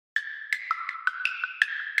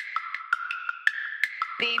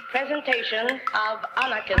The presentation of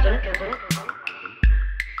anarchism,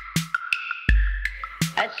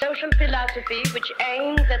 a social philosophy which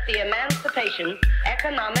aims at the emancipation,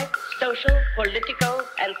 economic, social, political,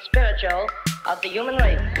 and spiritual of the human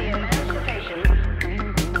race. The emancipation.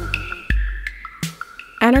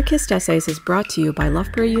 Anarchist Essays is brought to you by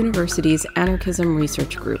Loughborough University's Anarchism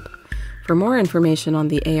Research Group. For more information on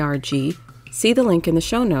the ARG, see the link in the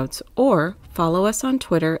show notes or follow us on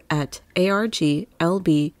Twitter at ARGLBORO.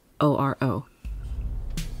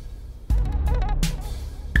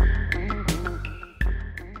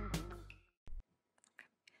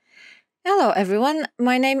 Hello everyone,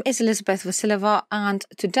 my name is Elizabeth Vasileva, and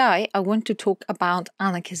today I want to talk about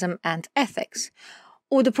anarchism and ethics,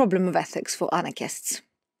 or the problem of ethics for anarchists.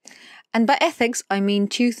 And by ethics I mean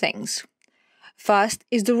two things. First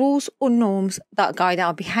is the rules or norms that guide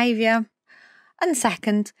our behaviour, and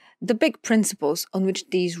second, the big principles on which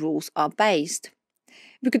these rules are based.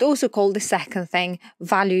 We could also call the second thing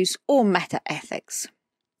values or meta-ethics.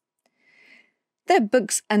 There are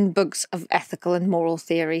books and books of ethical and moral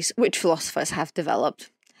theories which philosophers have developed.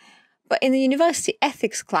 But in the university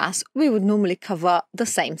ethics class, we would normally cover the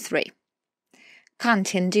same three.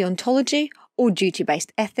 Kantian deontology, or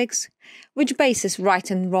duty-based ethics, which bases right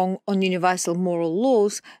and wrong on universal moral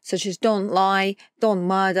laws such as don't lie, don't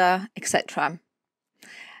murder, etc.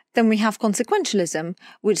 Then we have consequentialism,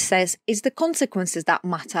 which says it's the consequences that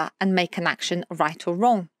matter and make an action right or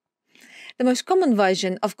wrong. The most common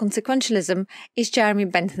version of consequentialism is Jeremy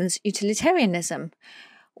Bentham's utilitarianism,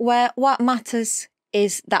 where what matters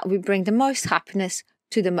is that we bring the most happiness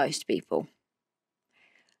to the most people.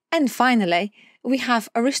 And finally, we have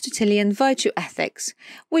Aristotelian virtue ethics,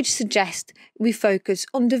 which suggest we focus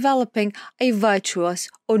on developing a virtuous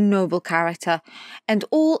or noble character, and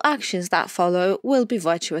all actions that follow will be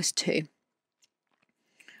virtuous too.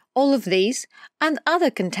 All of these, and other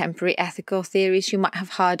contemporary ethical theories you might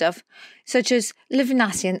have heard of, such as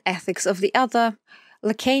Levinasian ethics of the other,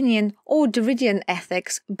 Lacanian or Derridian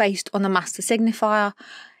ethics based on a master signifier,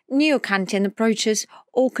 Neo-Kantian approaches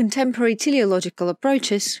or contemporary teleological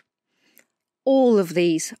approaches, all of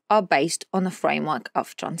these are based on a framework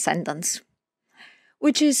of transcendence,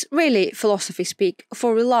 which is really philosophy speak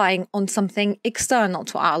for relying on something external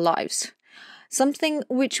to our lives, something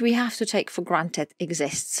which we have to take for granted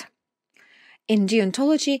exists. In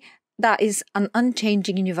deontology, that is an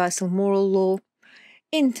unchanging universal moral law.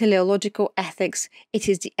 In teleological ethics, it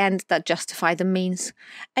is the end that justify the means,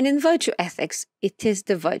 and in virtue ethics, it is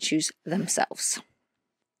the virtues themselves.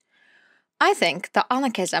 I think that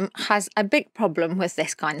anarchism has a big problem with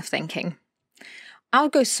this kind of thinking. I'll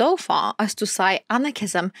go so far as to say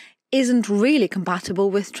anarchism isn't really compatible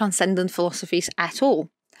with transcendent philosophies at all.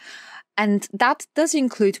 And that does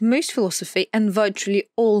include most philosophy and virtually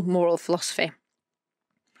all moral philosophy.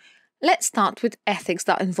 Let's start with ethics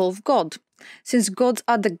that involve God, since gods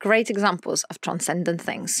are the great examples of transcendent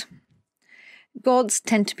things. Gods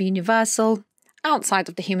tend to be universal, outside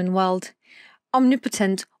of the human world,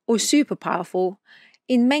 omnipotent or super powerful,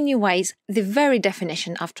 in many ways the very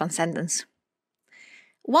definition of transcendence.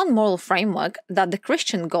 One moral framework that the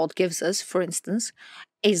Christian God gives us, for instance,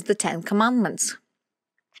 is the Ten Commandments.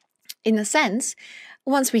 In a sense,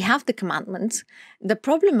 once we have the commandments, the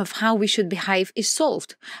problem of how we should behave is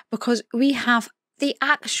solved because we have the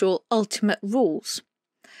actual ultimate rules.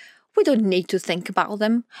 We don't need to think about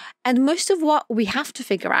them, and most of what we have to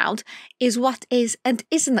figure out is what is and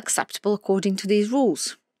isn't acceptable according to these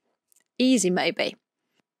rules. Easy maybe.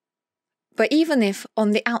 But even if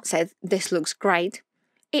on the outset this looks great,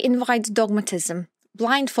 it invites dogmatism,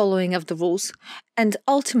 blind following of the rules, and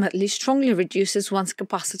ultimately strongly reduces one's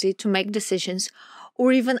capacity to make decisions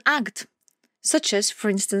or even act, such as, for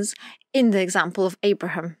instance, in the example of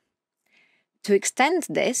Abraham. To extend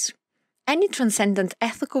this, any transcendent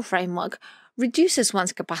ethical framework reduces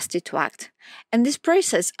one's capacity to act, and this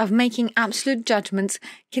process of making absolute judgments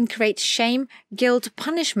can create shame, guilt,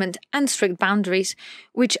 punishment, and strict boundaries,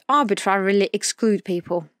 which arbitrarily exclude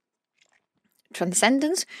people.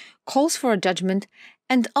 Transcendence calls for a judgment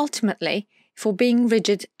and ultimately for being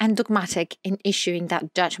rigid and dogmatic in issuing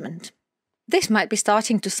that judgment. This might be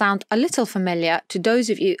starting to sound a little familiar to those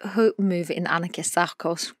of you who move in anarchist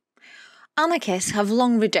circles. Anarchists have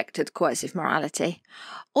long rejected coercive morality,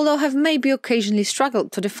 although have maybe occasionally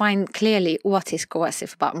struggled to define clearly what is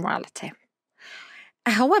coercive about morality.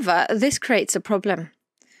 However, this creates a problem.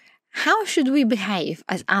 How should we behave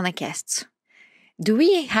as anarchists? Do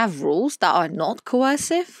we have rules that are not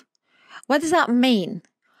coercive? What does that mean?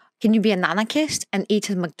 Can you be an anarchist and eat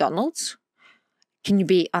at McDonald's? Can you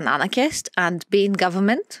be an anarchist and be in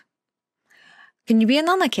government? Can you be an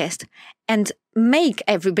anarchist and make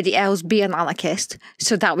everybody else be an anarchist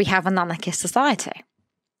so that we have an anarchist society.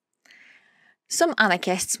 Some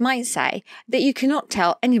anarchists might say that you cannot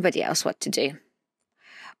tell anybody else what to do.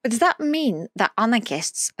 But does that mean that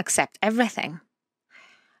anarchists accept everything?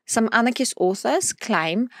 Some anarchist authors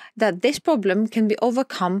claim that this problem can be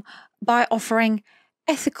overcome by offering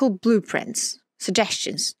ethical blueprints,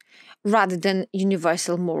 suggestions, rather than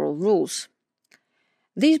universal moral rules.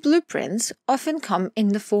 These blueprints often come in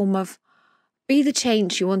the form of be the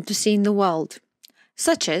change you want to see in the world,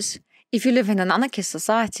 such as, if you live in an anarchist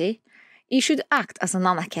society, you should act as an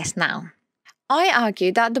anarchist now. I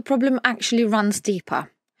argue that the problem actually runs deeper.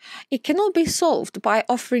 It cannot be solved by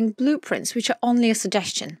offering blueprints which are only a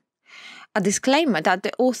suggestion. A disclaimer that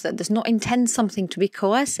the author does not intend something to be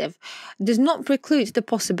coercive does not preclude the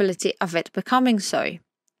possibility of it becoming so.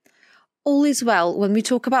 All is well when we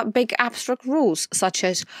talk about big abstract rules such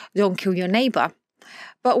as don't kill your neighbour,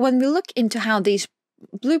 but when we look into how these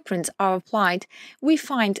blueprints are applied, we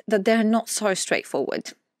find that they are not so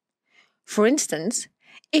straightforward. For instance,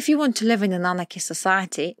 if you want to live in an anarchist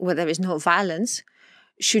society where there is no violence,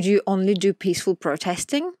 should you only do peaceful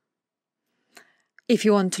protesting? If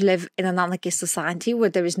you want to live in an anarchist society where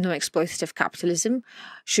there is no exploitative capitalism,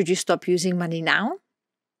 should you stop using money now?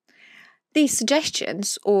 These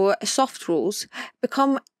suggestions, or soft rules,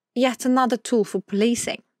 become yet another tool for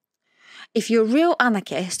policing. If you're a real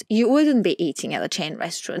anarchist, you wouldn't be eating at a chain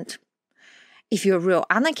restaurant. If you're a real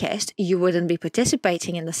anarchist, you wouldn't be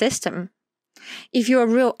participating in the system. If you're a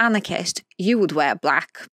real anarchist, you would wear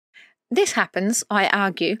black. This happens, I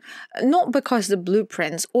argue, not because the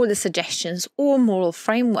blueprints or the suggestions or moral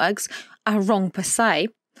frameworks are wrong per se,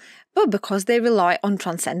 but because they rely on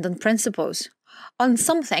transcendent principles, on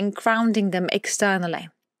something grounding them externally.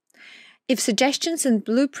 If suggestions and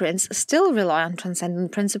blueprints still rely on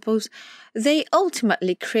transcendent principles, they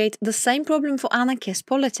ultimately create the same problem for anarchist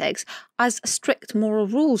politics as strict moral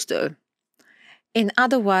rules do. In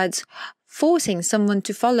other words, forcing someone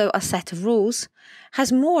to follow a set of rules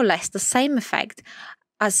has more or less the same effect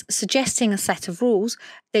as suggesting a set of rules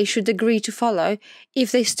they should agree to follow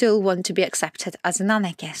if they still want to be accepted as an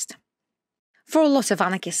anarchist. For a lot of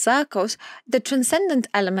anarchist circles, the transcendent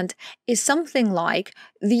element is something like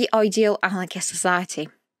the ideal anarchist society.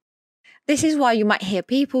 This is why you might hear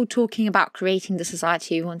people talking about creating the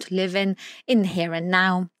society you want to live in the here and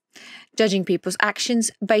now. Judging people's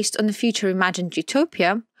actions based on a future imagined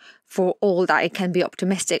utopia, for all that it can be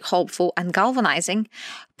optimistic, hopeful and galvanizing,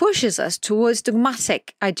 pushes us towards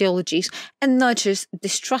dogmatic ideologies and nurtures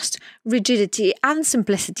distrust, rigidity and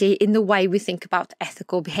simplicity in the way we think about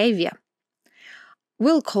ethical behaviour.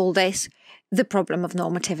 We'll call this the problem of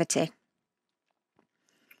normativity.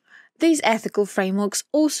 These ethical frameworks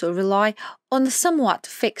also rely on somewhat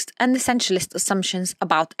fixed and essentialist assumptions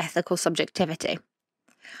about ethical subjectivity.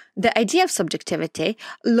 The idea of subjectivity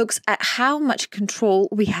looks at how much control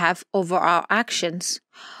we have over our actions,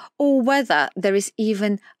 or whether there is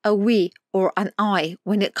even a we or an I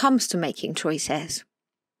when it comes to making choices.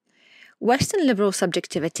 Western liberal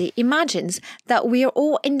subjectivity imagines that we are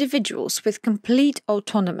all individuals with complete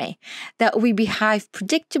autonomy, that we behave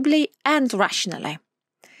predictably and rationally.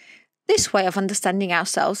 This way of understanding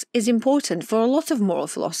ourselves is important for a lot of moral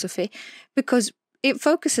philosophy because it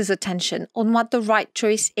focuses attention on what the right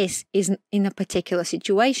choice is in a particular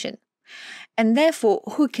situation, and therefore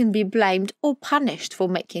who can be blamed or punished for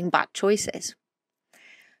making bad choices.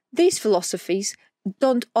 These philosophies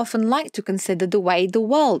don't often like to consider the way the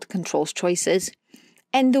world controls choices,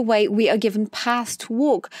 and the way we are given paths to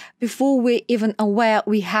walk before we're even aware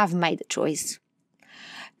we have made a choice.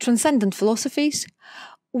 Transcendent philosophies,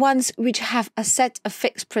 ones which have a set of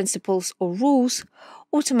fixed principles or rules,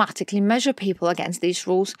 automatically measure people against these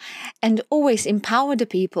rules and always empower the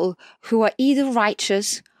people who are either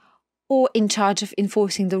righteous or in charge of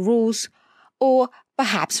enforcing the rules, or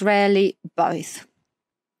perhaps rarely both.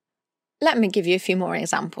 Let me give you a few more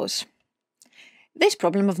examples. This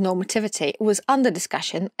problem of normativity was under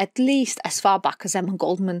discussion at least as far back as Emma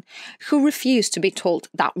Goldman, who refused to be told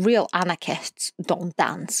that real anarchists don't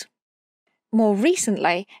dance. More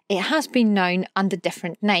recently, it has been known under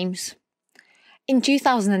different names. In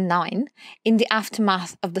 2009, in the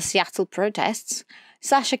aftermath of the Seattle protests,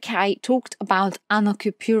 Sasha Kay talked about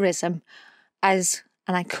anarcho-purism as,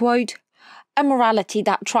 and I quote, a morality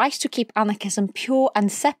that tries to keep anarchism pure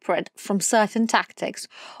and separate from certain tactics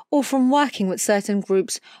or from working with certain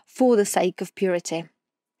groups for the sake of purity.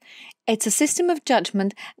 It's a system of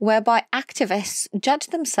judgment whereby activists judge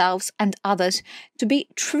themselves and others to be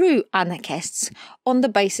true anarchists on the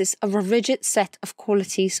basis of a rigid set of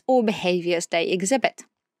qualities or behaviours they exhibit.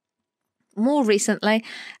 More recently,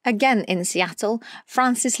 again in Seattle,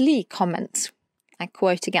 Francis Lee comments, I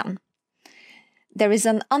quote again, "There is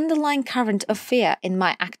an underlying current of fear in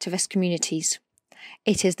my activist communities.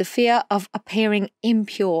 It is the fear of appearing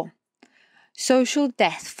impure. Social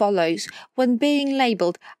death follows when being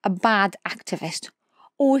labelled a bad activist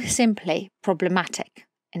or simply problematic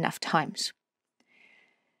enough times."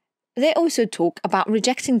 They also talk about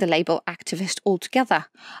rejecting the label activist altogether,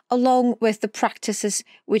 along with the practices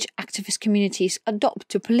which activist communities adopt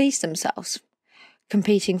to police themselves,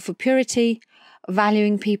 competing for purity,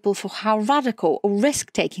 valuing people for how radical or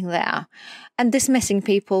risk-taking they are, and dismissing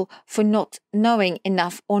people for not knowing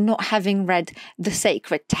enough or not having read the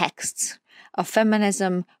sacred texts of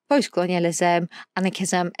feminism, post-colonialism,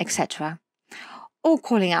 anarchism, etc., or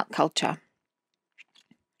calling out culture.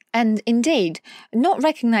 And indeed, not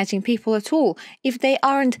recognizing people at all if they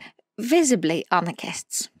aren't visibly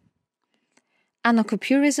anarchists.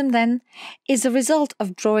 Anarcho-purism, then, is the result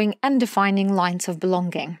of drawing and defining lines of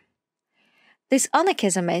belonging. This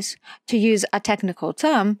anarchism is, to use a technical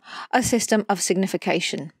term, a system of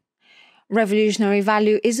signification. Revolutionary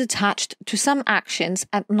value is attached to some actions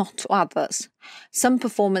and not to others, some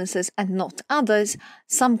performances and not others,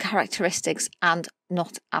 some characteristics and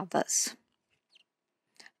not others.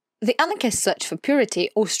 The anarchist search for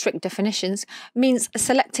purity or strict definitions means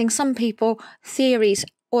selecting some people, theories,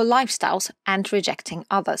 or lifestyles and rejecting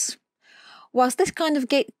others. Whilst this kind of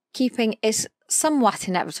gatekeeping is somewhat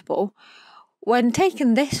inevitable, when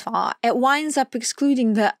taken this far, it winds up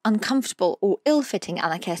excluding the uncomfortable or ill-fitting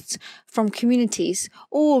anarchists from communities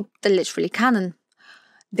or the literary canon.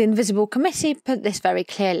 The Invisible Committee put this very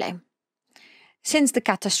clearly. Since the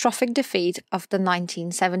catastrophic defeat of the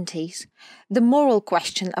 1970s, the moral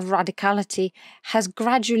question of radicality has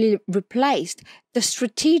gradually replaced the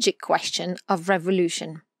strategic question of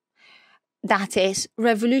revolution. That is,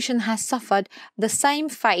 revolution has suffered the same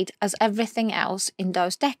fate as everything else in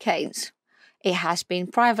those decades. It has been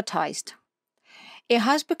privatized. It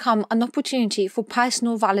has become an opportunity for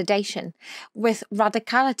personal validation, with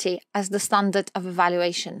radicality as the standard of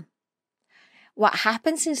evaluation. What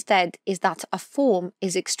happens instead is that a form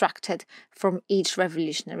is extracted from each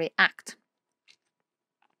revolutionary act.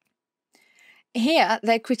 Here,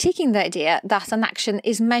 they're critiquing the idea that an action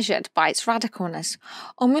is measured by its radicalness,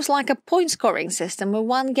 almost like a point-scoring system where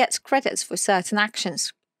one gets credits for certain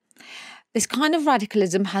actions. This kind of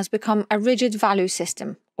radicalism has become a rigid value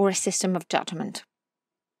system, or a system of judgment.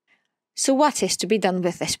 So what is to be done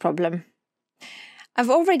with this problem? I've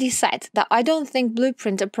already said that I don't think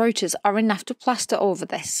blueprint approaches are enough to plaster over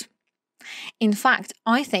this. In fact,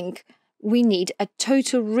 I think we need a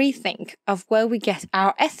total rethink of where we get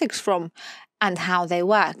our ethics from and how they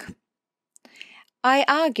work. I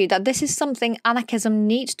argue that this is something anarchism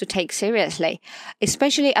needs to take seriously,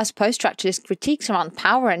 especially as post-structuralist critiques around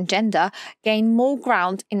power and gender gain more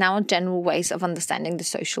ground in our general ways of understanding the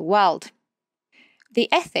social world. The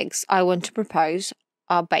ethics I want to propose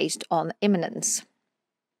are based on immanence.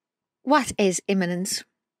 What is immanence?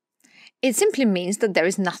 It simply means that there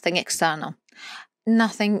is nothing external,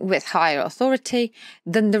 nothing with higher authority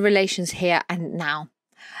than the relations here and now,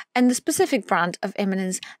 and the specific brand of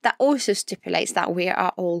immanence that also stipulates that we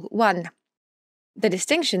are all one. The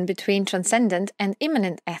distinction between transcendent and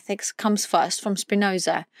immanent ethics comes first from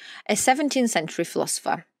Spinoza, a 17th century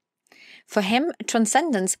philosopher. For him,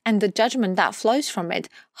 transcendence and the judgment that flows from it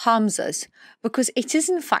harms us, because it is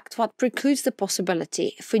in fact what precludes the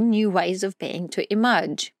possibility for new ways of being to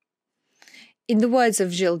emerge. In the words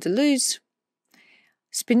of Gilles Deleuze,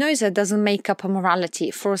 Spinoza doesn't make up a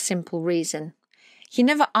morality for a simple reason. He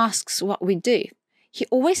never asks what we do. He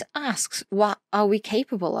always asks what are we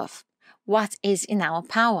capable of, what is in our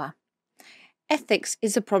power. Ethics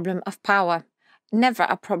is a problem of power, never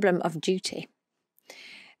a problem of duty.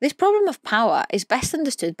 This problem of power is best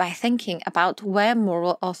understood by thinking about where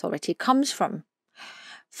moral authority comes from.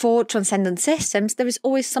 For transcendent systems, there is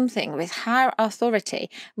always something with higher authority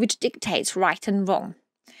which dictates right and wrong.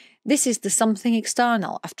 This is the something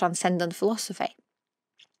external of transcendent philosophy.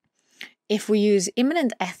 If we use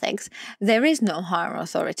immanent ethics, there is no higher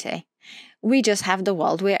authority. We just have the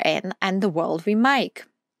world we're in and the world we make.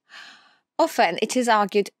 Often it is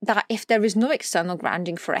argued that if there is no external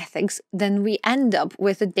grounding for ethics, then we end up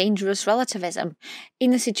with a dangerous relativism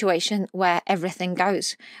in a situation where everything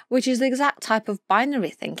goes, which is the exact type of binary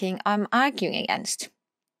thinking I'm arguing against.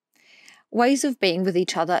 Ways of being with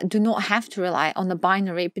each other do not have to rely on a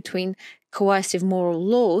binary between coercive moral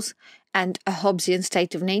laws and a Hobbesian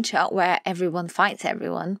state of nature where everyone fights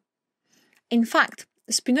everyone. In fact,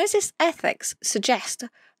 Spinoza's ethics suggest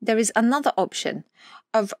there is another option,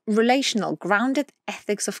 of relational, grounded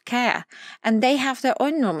ethics of care, and they have their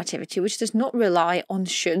own normativity, which does not rely on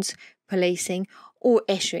shoulds, policing, or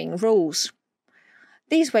issuing rules.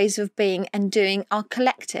 These ways of being and doing are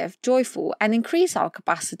collective, joyful, and increase our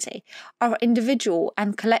capacity, our individual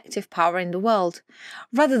and collective power in the world,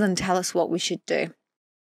 rather than tell us what we should do.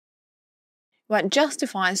 What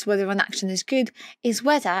justifies whether an action is good is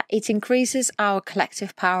whether it increases our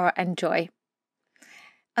collective power and joy.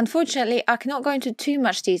 Unfortunately, I cannot go into too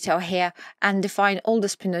much detail here and define all the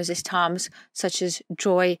Spinoza's terms, such as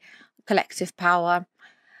joy, collective power.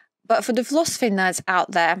 But for the philosophy nerds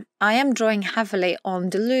out there, I am drawing heavily on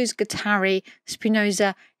Deleuze, Guattari,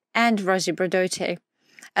 Spinoza, and Rosi Braidotti.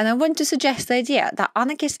 And I want to suggest the idea that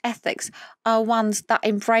anarchist ethics are ones that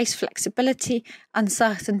embrace flexibility,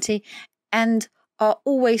 uncertainty, and are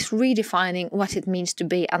always redefining what it means to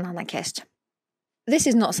be an anarchist. This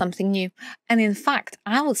is not something new, and in fact,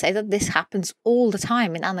 I would say that this happens all the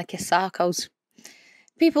time in anarchist circles.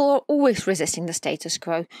 People are always resisting the status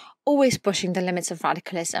quo, always pushing the limits of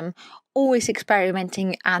radicalism, always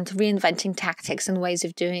experimenting and reinventing tactics and ways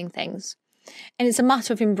of doing things. And it's a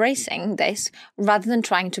matter of embracing this rather than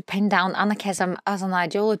trying to pin down anarchism as an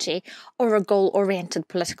ideology or a goal-oriented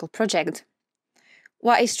political project.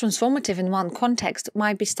 What is transformative in one context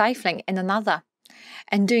might be stifling in another.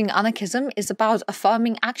 And doing anarchism is about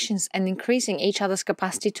affirming actions and increasing each other's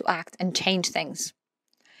capacity to act and change things.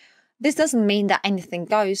 This doesn't mean that anything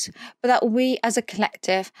goes, but that we as a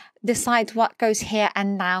collective decide what goes here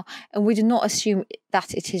and now, and we do not assume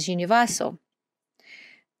that it is universal.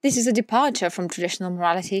 This is a departure from traditional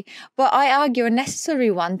morality, but I argue a necessary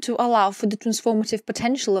one to allow for the transformative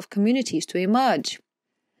potential of communities to emerge.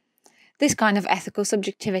 This kind of ethical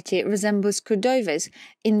subjectivity resembles Cordova's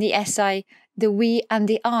in the essay The We and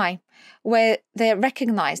the I, where they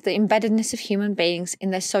recognize the embeddedness of human beings in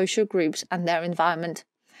their social groups and their environment,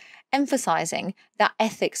 emphasizing that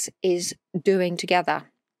ethics is doing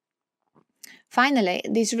together. Finally,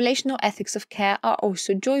 these relational ethics of care are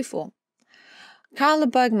also joyful. Carla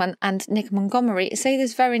Bergman and Nick Montgomery say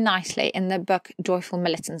this very nicely in their book Joyful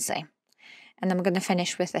Militancy. And I'm going to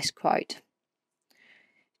finish with this quote.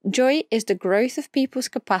 Joy is the growth of people's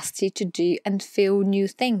capacity to do and feel new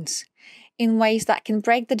things in ways that can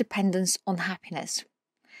break the dependence on happiness.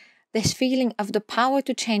 This feeling of the power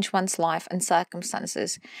to change one's life and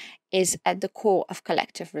circumstances is at the core of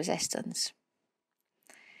collective resistance.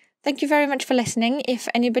 Thank you very much for listening. If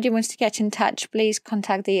anybody wants to get in touch, please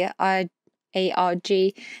contact the ARG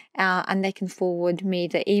and they can forward me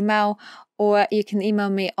the email, or you can email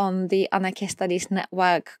me on the Anarchist Studies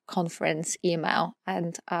Network conference email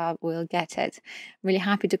and we'll get it. Really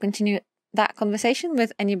happy to continue that conversation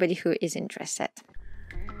with anybody who is interested.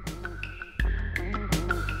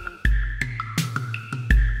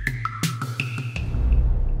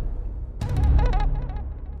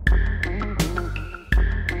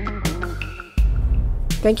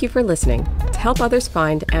 Thank you for listening. To help others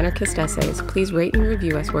find Anarchist Essays, please rate and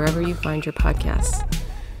review us wherever you find your podcasts.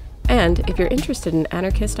 And if you're interested in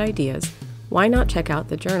anarchist ideas, why not check out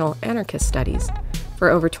the journal Anarchist Studies?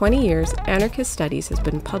 For over 20 years, Anarchist Studies has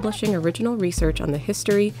been publishing original research on the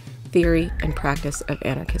history, theory, and practice of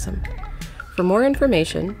anarchism. For more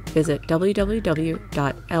information, visit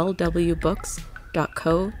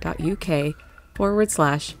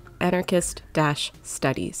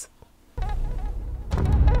www.lwbooks.co.uk/anarchist-studies.